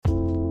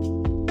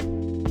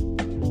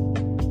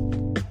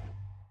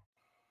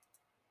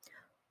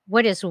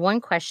What is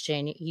one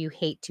question you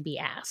hate to be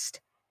asked?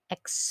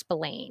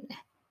 Explain.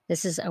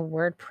 This is a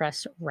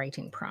WordPress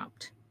writing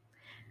prompt.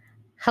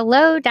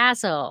 Hello,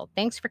 Dazzle.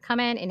 Thanks for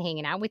coming and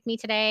hanging out with me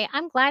today.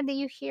 I'm glad that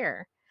you're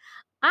here.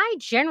 I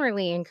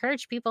generally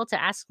encourage people to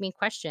ask me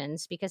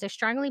questions because I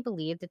strongly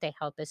believe that they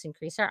help us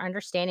increase our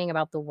understanding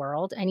about the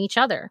world and each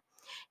other.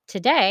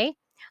 Today,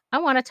 I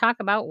want to talk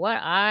about what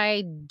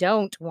I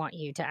don't want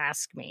you to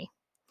ask me.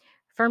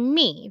 For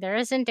me, there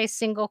isn't a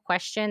single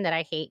question that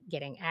I hate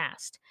getting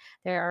asked.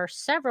 There are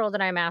several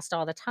that I'm asked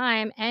all the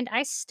time, and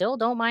I still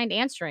don't mind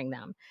answering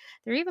them.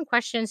 There are even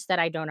questions that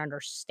I don't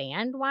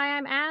understand why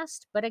I'm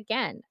asked, but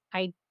again,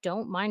 I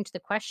don't mind the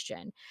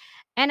question.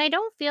 And I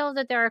don't feel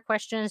that there are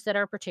questions that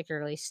are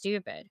particularly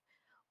stupid.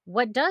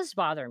 What does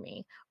bother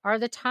me are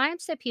the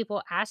times that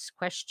people ask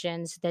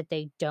questions that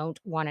they don't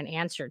want an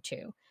answer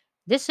to.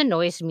 This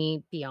annoys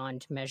me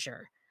beyond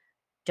measure.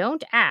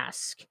 Don't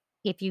ask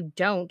if you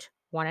don't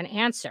want an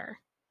answer.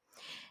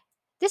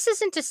 This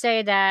isn't to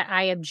say that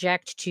I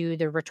object to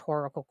the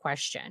rhetorical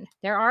question.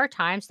 There are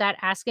times that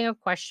asking a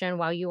question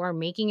while you are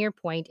making your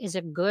point is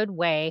a good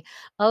way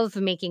of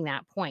making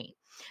that point.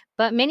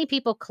 But many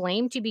people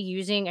claim to be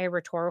using a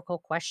rhetorical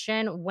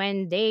question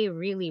when they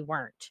really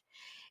weren't.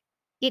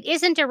 It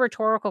isn't a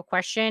rhetorical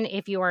question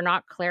if you are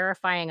not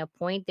clarifying a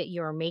point that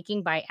you are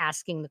making by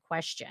asking the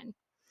question.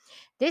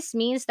 This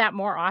means that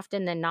more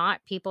often than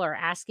not, people are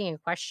asking a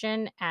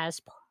question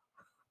as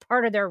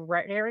part of their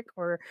rhetoric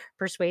or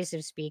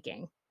persuasive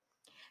speaking.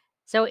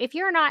 So if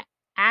you're not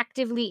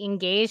actively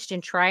engaged in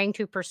trying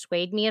to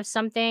persuade me of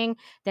something,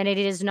 then it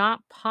is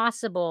not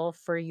possible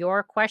for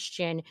your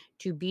question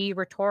to be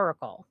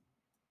rhetorical.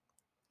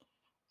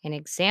 An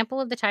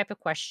example of the type of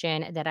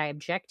question that I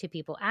object to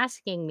people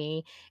asking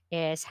me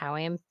is how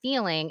I am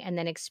feeling and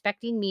then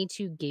expecting me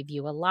to give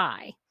you a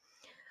lie.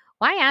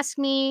 Why ask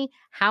me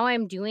how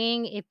I'm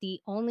doing if the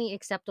only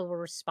acceptable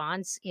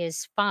response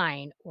is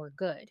fine or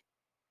good?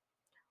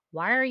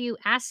 Why are you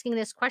asking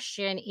this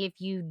question if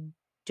you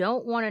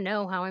don't want to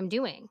know how I'm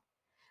doing?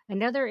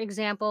 Another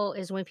example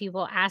is when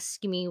people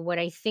ask me what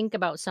I think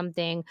about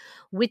something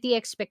with the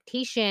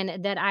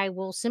expectation that I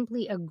will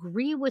simply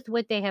agree with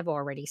what they have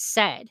already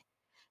said.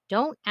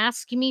 Don't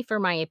ask me for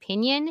my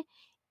opinion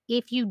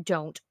if you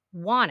don't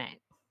want it.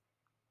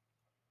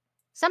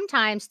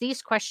 Sometimes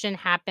these questions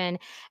happen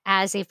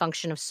as a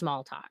function of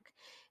small talk.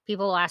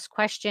 People ask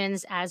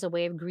questions as a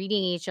way of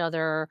greeting each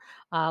other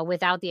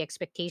without the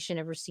expectation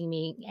of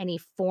receiving any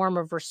form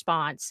of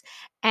response.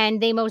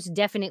 And they most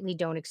definitely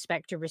don't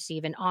expect to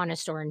receive an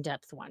honest or in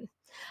depth one.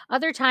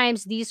 Other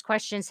times, these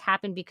questions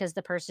happen because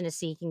the person is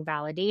seeking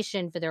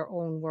validation for their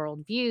own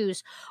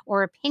worldviews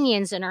or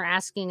opinions and are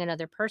asking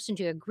another person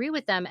to agree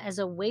with them as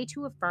a way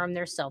to affirm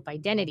their self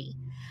identity.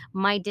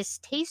 My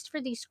distaste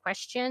for these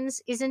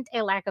questions isn't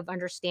a lack of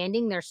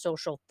understanding their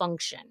social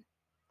function.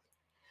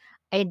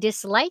 I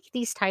dislike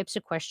these types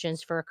of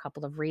questions for a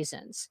couple of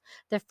reasons.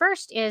 The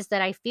first is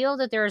that I feel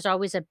that there is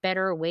always a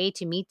better way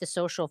to meet the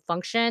social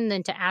function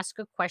than to ask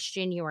a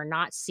question you are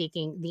not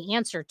seeking the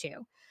answer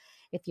to.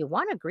 If you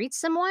want to greet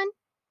someone,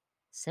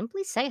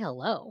 simply say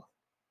hello.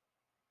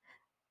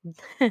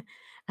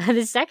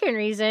 The second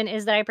reason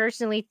is that I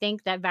personally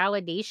think that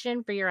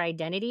validation for your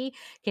identity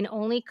can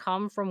only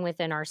come from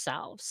within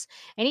ourselves.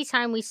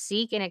 Anytime we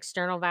seek an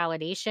external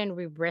validation,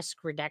 we risk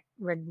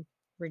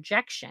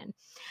rejection.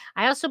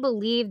 I also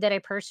believe that a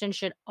person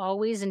should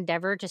always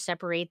endeavor to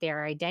separate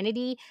their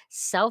identity,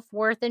 self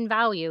worth, and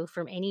value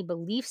from any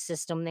belief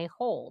system they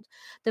hold.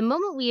 The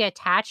moment we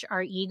attach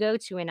our ego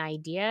to an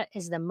idea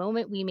is the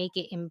moment we make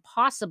it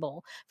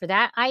impossible for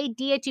that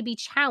idea to be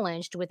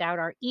challenged without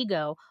our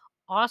ego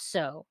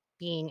also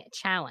being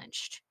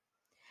challenged.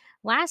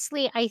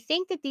 Lastly, I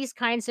think that these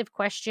kinds of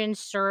questions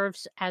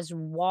serves as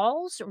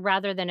walls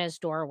rather than as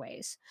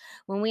doorways.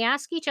 When we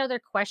ask each other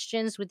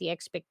questions with the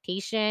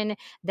expectation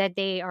that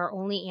they are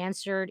only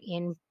answered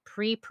in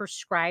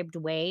pre-prescribed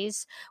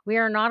ways, we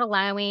are not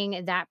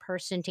allowing that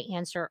person to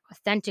answer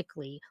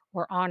authentically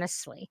or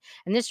honestly.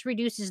 And this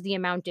reduces the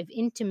amount of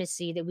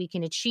intimacy that we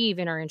can achieve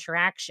in our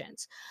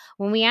interactions.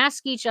 When we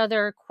ask each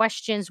other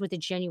questions with a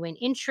genuine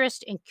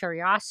interest and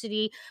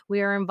curiosity,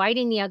 we are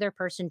inviting the other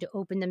person to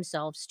open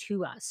themselves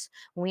to us.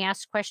 When we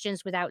ask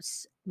questions without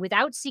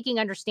seeking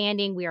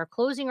understanding, we are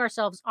closing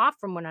ourselves off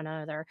from one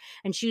another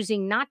and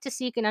choosing not to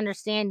seek an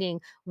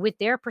understanding with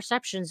their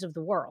perceptions of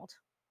the world.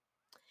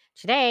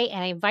 Today,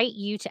 and I invite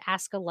you to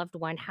ask a loved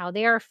one how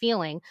they are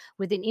feeling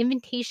with an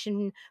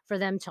invitation for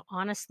them to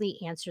honestly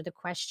answer the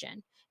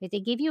question. If they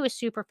give you a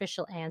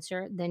superficial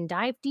answer, then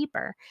dive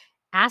deeper.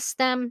 Ask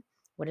them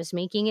what is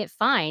making it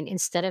fine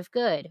instead of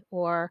good,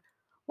 or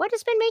what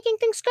has been making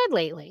things good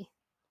lately.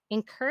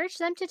 Encourage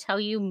them to tell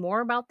you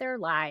more about their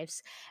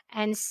lives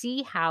and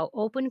see how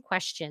open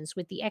questions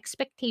with the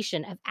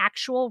expectation of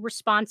actual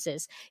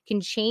responses can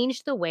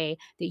change the way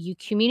that you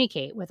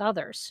communicate with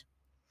others.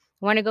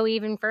 Want to go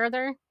even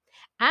further?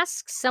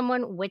 Ask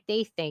someone what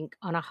they think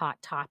on a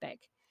hot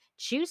topic.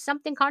 Choose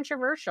something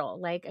controversial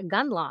like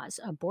gun laws,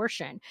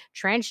 abortion,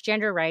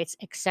 transgender rights,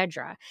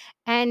 etc.,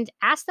 and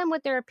ask them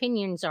what their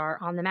opinions are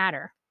on the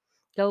matter.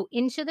 Go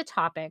into the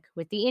topic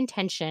with the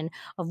intention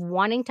of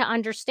wanting to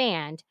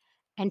understand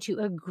and to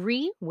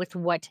agree with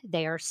what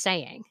they are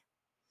saying.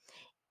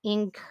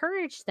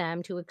 Encourage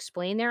them to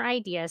explain their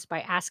ideas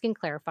by asking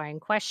clarifying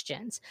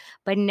questions,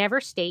 but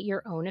never state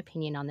your own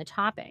opinion on the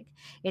topic.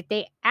 If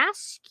they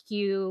ask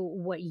you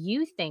what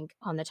you think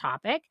on the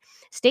topic,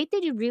 state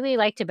that you really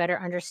like to better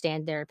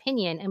understand their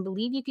opinion and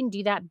believe you can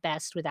do that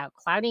best without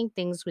clouding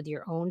things with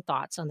your own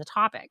thoughts on the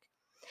topic.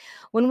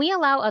 When we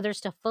allow others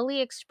to fully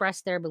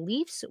express their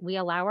beliefs, we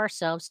allow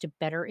ourselves to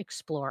better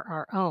explore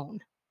our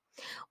own.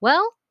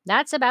 Well,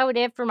 that's about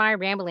it for my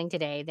rambling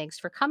today. Thanks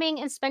for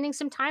coming and spending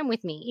some time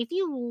with me. If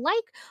you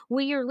like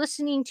what you're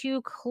listening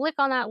to, click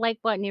on that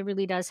like button. It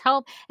really does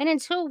help. And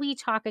until we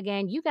talk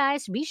again, you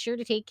guys be sure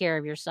to take care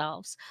of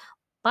yourselves.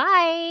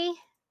 Bye.